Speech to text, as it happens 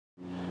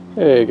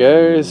Hey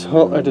guys,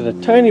 well, I did a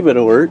tiny bit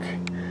of work.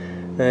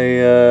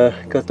 I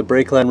got the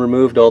brake line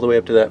removed all the way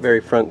up to that very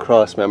front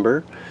cross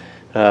member.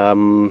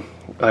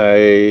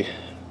 I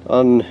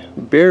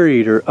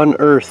unburied or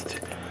unearthed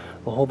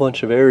a whole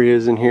bunch of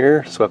areas in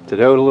here, swept it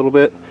out a little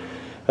bit,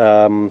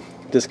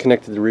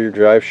 disconnected the rear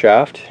drive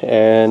shaft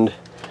and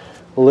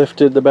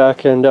lifted the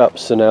back end up.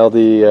 So now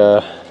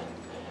the,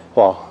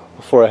 well,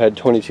 before I had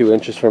 22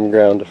 inches from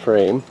ground to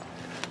frame,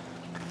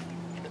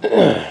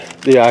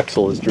 the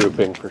axle is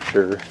drooping for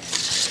sure.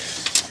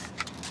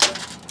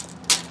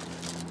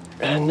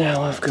 And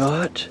now I've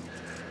got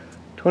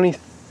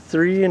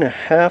 23 and a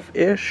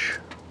half-ish,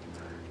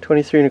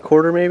 23 and a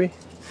quarter maybe.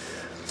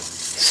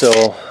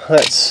 So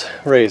that's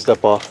raised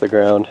up off the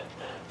ground.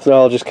 So now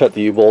I'll just cut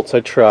the U-bolts.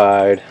 I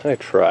tried to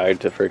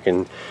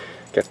freaking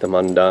get them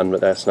undone, but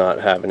that's not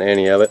having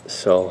any of it,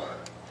 so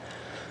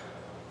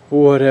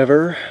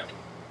whatever.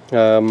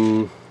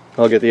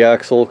 I'll get the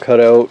axle cut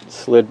out,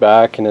 slid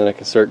back, and then I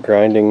can start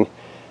grinding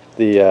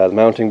the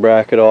mounting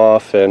bracket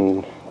off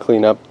and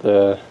clean up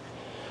the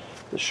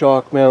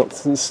shock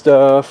mounts and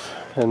stuff.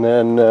 And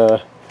then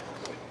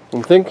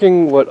I'm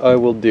thinking what I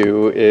will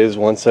do is,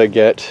 once I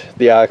get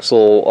the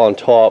axle on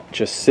top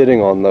just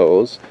sitting on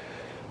those,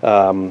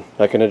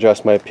 I can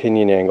adjust my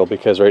pinion angle,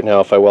 because right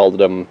now if I welded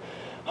them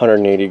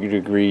 180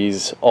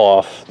 degrees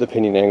off, the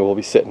pinion angle will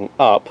be sitting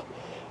up,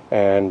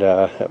 and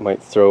that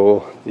might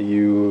throw the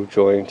U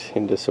joint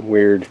into some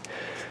weird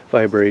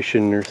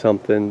vibration or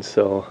something.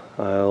 So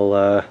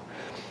I'll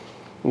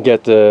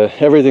get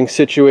everything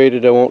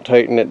situated. I won't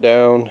tighten it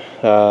down,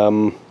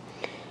 and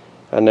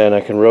then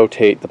I can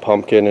rotate the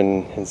pumpkin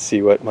and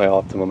see what my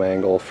optimum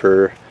angle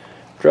for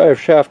drive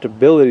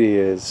shaftability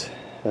is,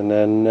 and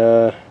then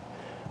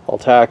I'll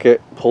tack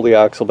it, pull the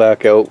axle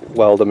back out,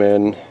 weld them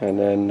in, and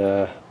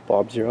then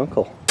Bob's your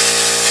uncle.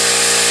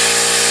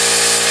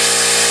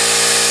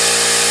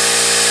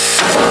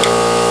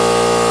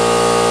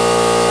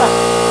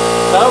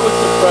 That was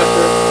some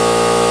pressure.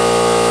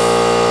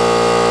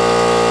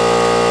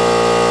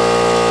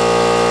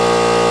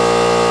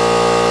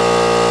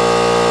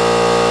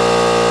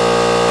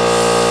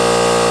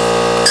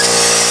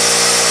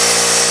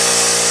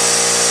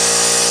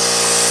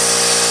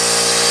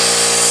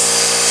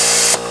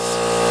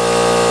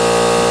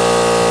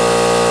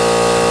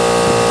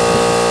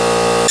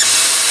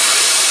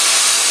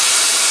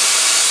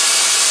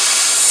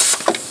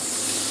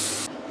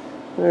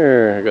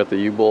 There, I got the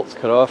U-bolts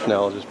cut off.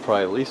 Now I'll just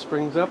pry the leaf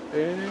springs up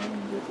and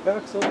get the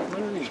axle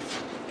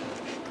underneath.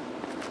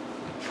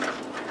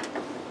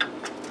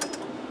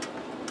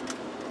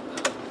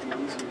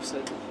 Easier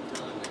said than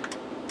done.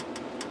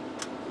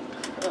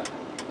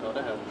 Thought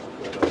I had enough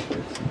right off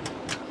this.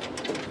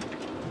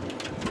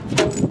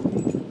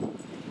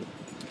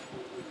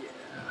 Yeah,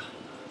 I don't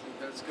think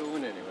that's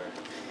going anywhere.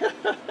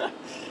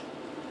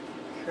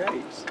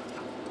 Great.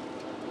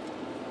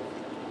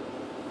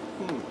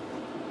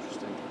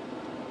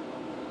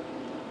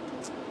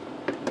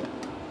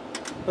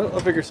 Well,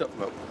 I'll figure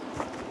something out.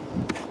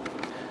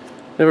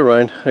 Never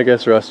mind, I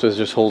guess rust was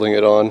just holding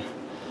it on.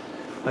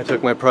 I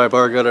took my pry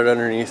bar, got it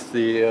underneath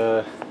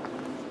the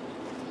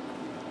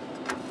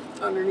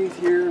underneath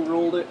here and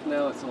rolled it.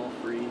 Now it's all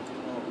free,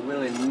 all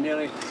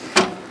willy-nilly.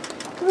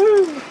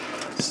 Woo!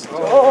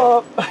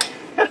 Stop!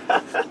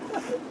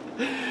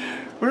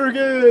 We're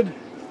good!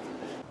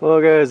 Well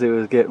guys, it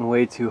was getting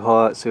way too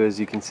hot, so as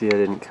you can see I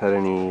didn't cut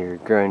any or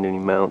grind any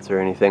mounts or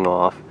anything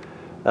off.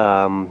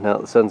 Now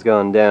that the sun's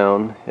gone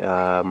down,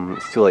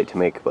 it's too late to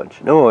make a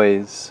bunch of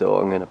noise, so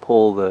I'm going to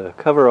pull the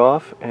cover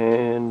off,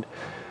 and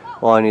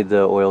well, I need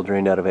the oil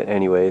drained out of it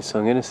anyway, so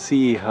I'm going to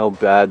see how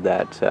bad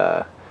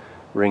that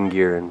ring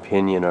gear and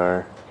pinion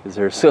are, because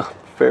there's a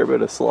fair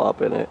bit of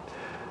slop in it,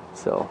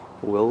 so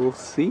we'll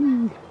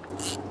see.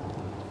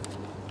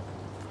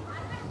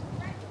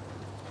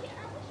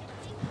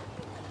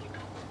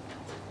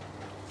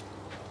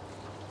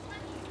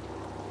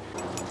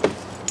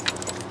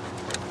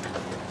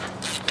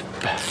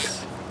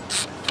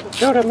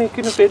 Shout, I'm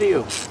making a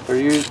video. Or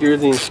you're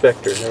the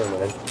inspector. Never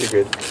mind. You're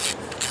good.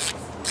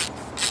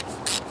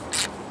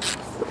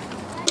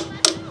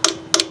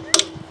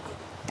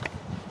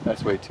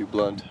 That's way too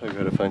blunt. I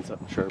gotta find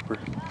something sharper.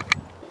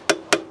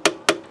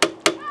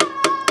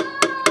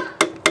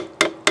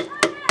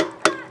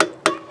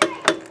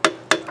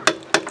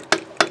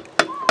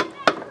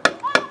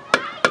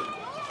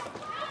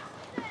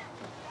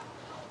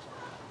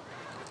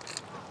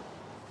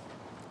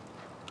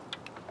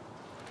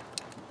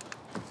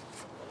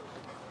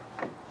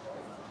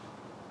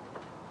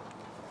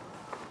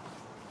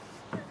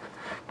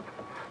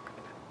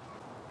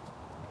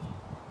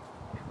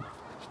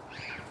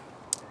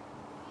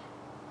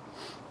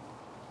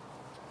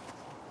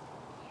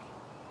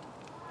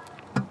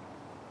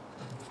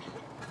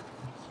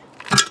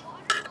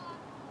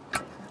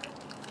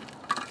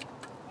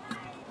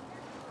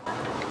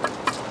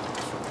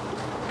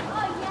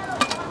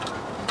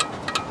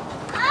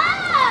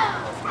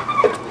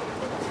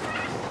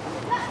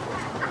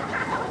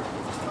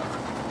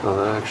 Oh,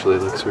 that actually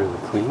looks really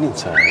clean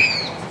inside.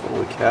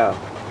 Holy cow.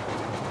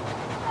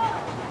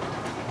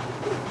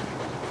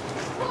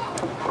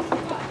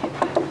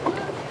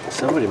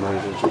 Somebody might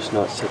have just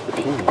not set the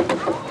pinion.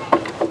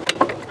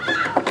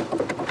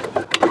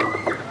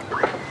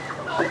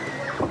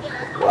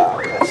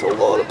 Wow, that's a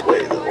lot of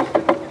play though.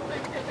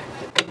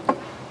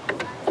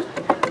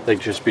 Like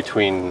just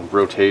between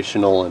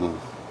rotational and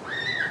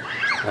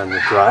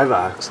the drive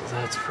axle,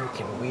 that's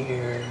freaking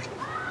weird.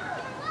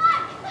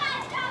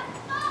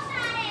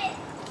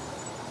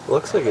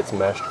 Looks like it's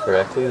meshed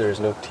correctly.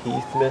 There's no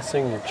teeth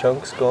missing or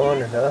chunks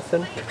gone or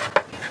nothing.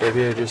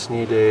 Maybe I just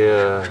need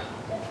a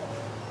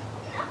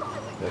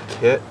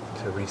kit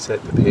to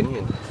reset the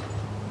pinion.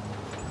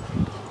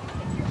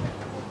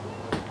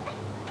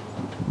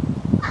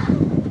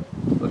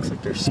 Looks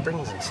like there's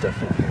springs and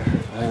stuff in here.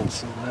 I haven't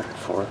seen that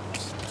before.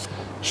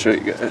 I'll show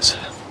you guys.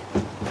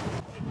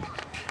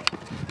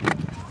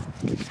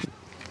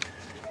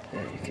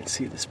 Yeah, you can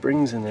see the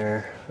springs in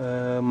there.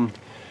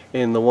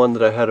 In the one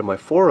that I had in my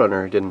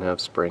 4Runner, it didn't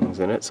have springs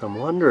in it, so I'm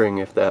wondering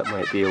if that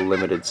might be a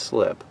limited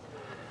slip.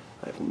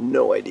 I have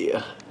no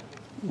idea.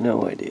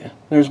 No idea.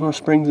 There's more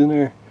springs in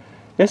there.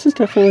 This is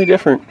definitely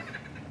different.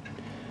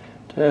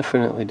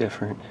 Definitely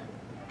different.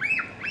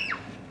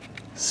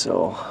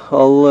 So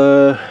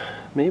I'll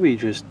maybe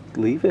just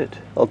leave it.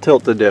 I'll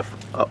tilt the diff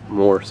up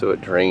more so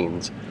it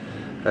drains,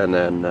 and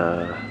then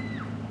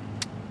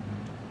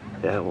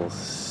yeah, we'll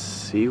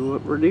see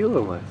what we're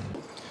dealing with.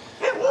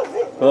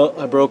 Well,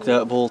 I broke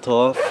that bolt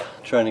off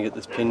trying to get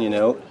this pinion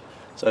out,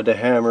 so I had to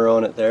hammer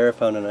on it there. I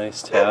found a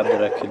nice tab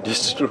that I could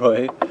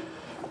destroy.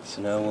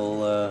 So now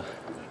we'll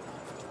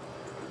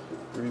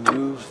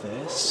remove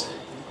this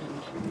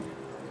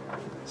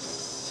and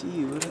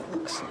see what it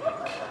looks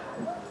like.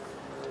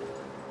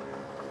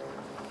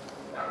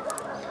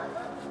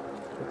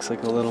 Looks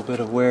like a little bit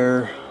of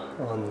wear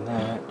on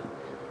that,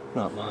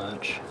 not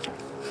much.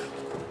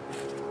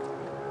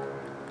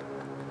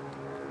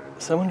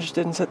 Someone just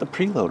didn't set the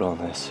preload on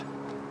this,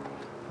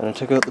 and I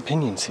took out the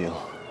pinion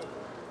seal.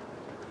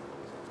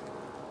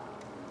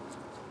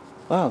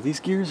 Wow, these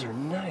gears are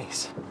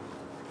nice.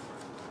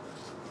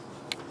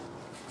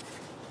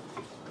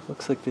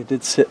 Looks like they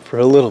did sit for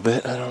a little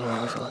bit. I don't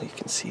know if you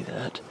can see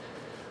that.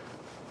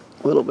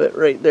 A little bit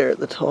right there at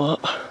the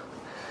top.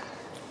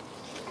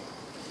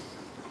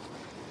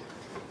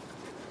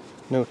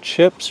 No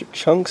chips or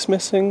chunks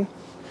missing.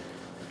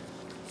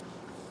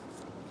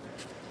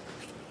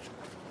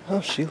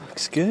 Oh, she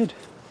looks good.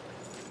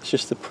 It's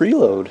just the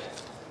preload.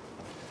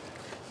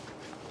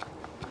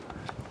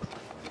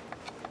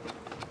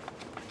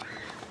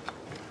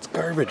 It's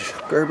garbage.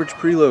 Garbage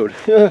preload.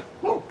 Yeah.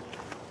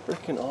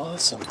 Freaking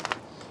awesome.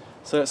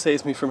 So that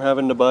saves me from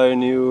having to buy a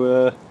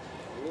new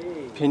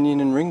pinion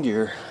and ring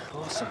gear.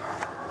 Awesome.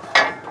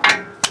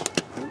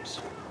 Oops.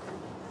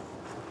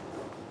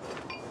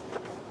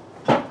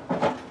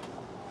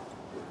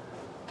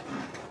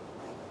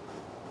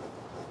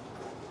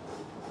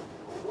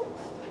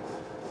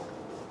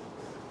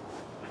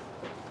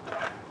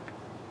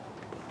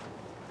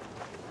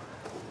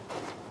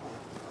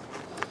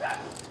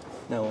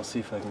 Now we'll see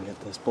if I can get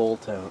this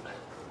bolt out.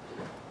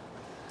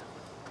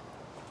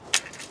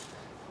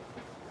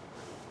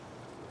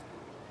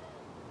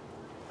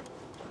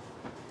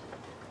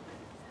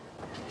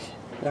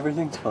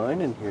 Everything's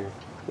fine in here.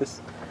 This,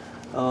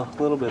 a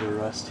little bit of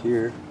rust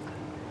here.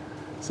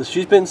 So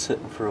she's been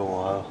sitting for a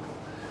while.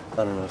 I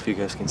don't know if you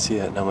guys can see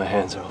that. Now my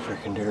hands are all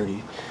freaking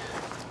dirty.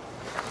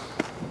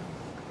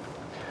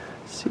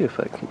 Let's see if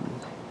I can.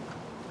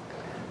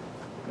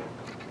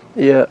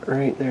 Yeah,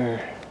 right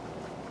there.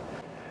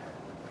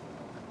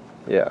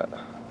 Yeah,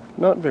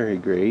 not very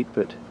great,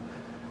 but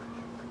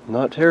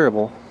not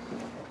terrible.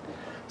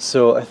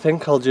 So I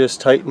think I'll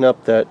just tighten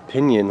up that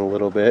pinion a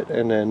little bit,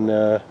 and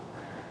then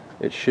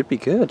it should be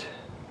good.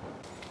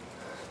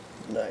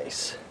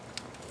 Nice.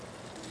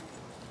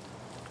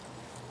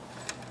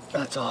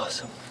 That's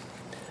awesome.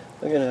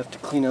 I'm gonna have to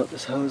clean out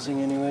this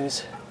housing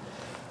anyways.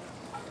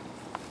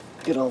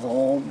 Get all the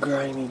old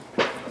grimy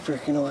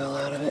freaking oil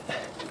out of it.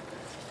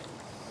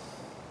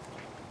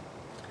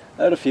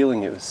 I had a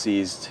feeling it was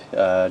seized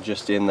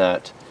just in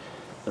that,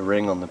 the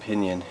ring on the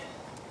pinion.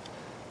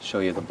 I'll show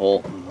you the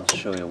bolt and I'll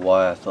show you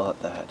why I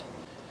thought that.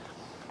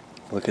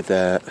 Look at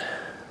that.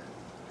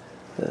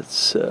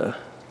 That's,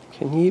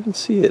 can you even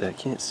see it? I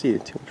can't see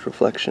it, too much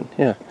reflection.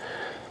 Yeah.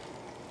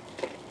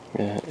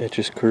 Yeah, it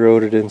just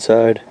corroded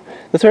inside.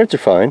 The threads are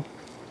fine,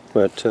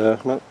 but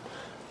not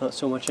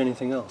so much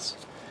anything else.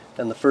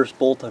 And the first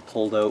bolt I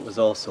pulled out was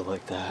also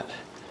like that.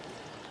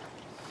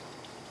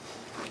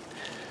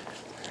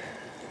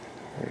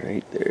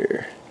 Right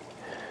there.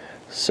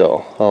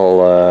 So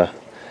I'll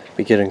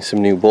be getting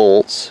some new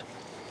bolts,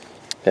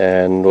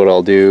 and what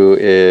I'll do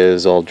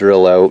is I'll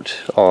drill out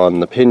on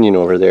the pinion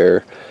over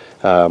there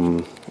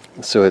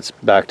so it's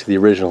back to the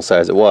original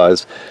size it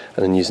was,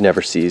 and then use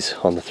never seize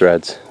on the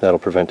threads. That'll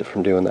prevent it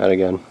from doing that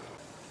again.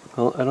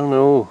 Well, I don't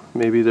know,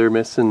 maybe they're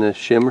missing a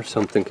shim or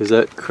something, because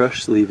that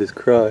crush sleeve is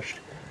crushed.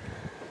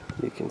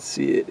 You can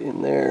see it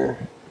in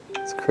there.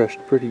 It's crushed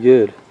pretty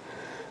good.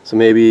 So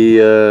maybe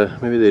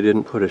maybe they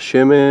didn't put a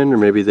shim in, or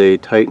maybe they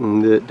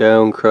tightened it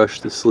down,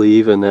 crushed the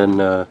sleeve, and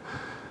then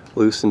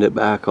loosened it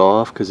back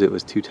off because it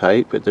was too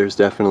tight, but there's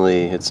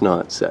definitely, it's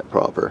not set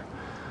proper.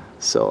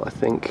 So I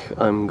think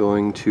I'm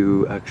going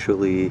to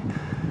actually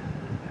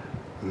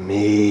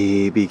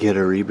maybe get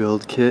a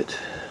rebuild kit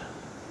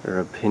or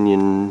a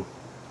pinion,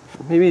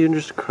 maybe even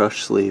just a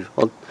crush sleeve.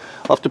 I'll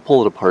have to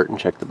pull it apart and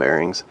check the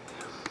bearings.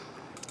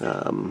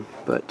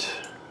 But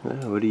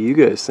what do you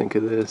guys think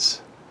of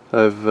this?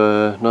 I've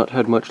not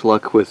had much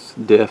luck with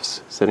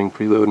diffs, setting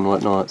preload and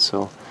whatnot,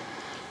 so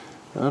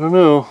I don't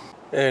know.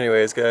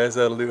 Anyways guys,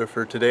 that'll do it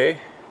for today.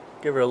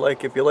 Give her a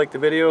like if you liked the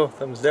video,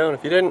 thumbs down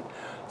if you didn't,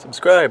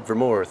 subscribe for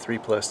more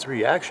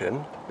 3+3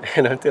 action,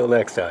 and until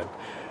next time,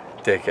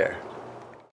 take care.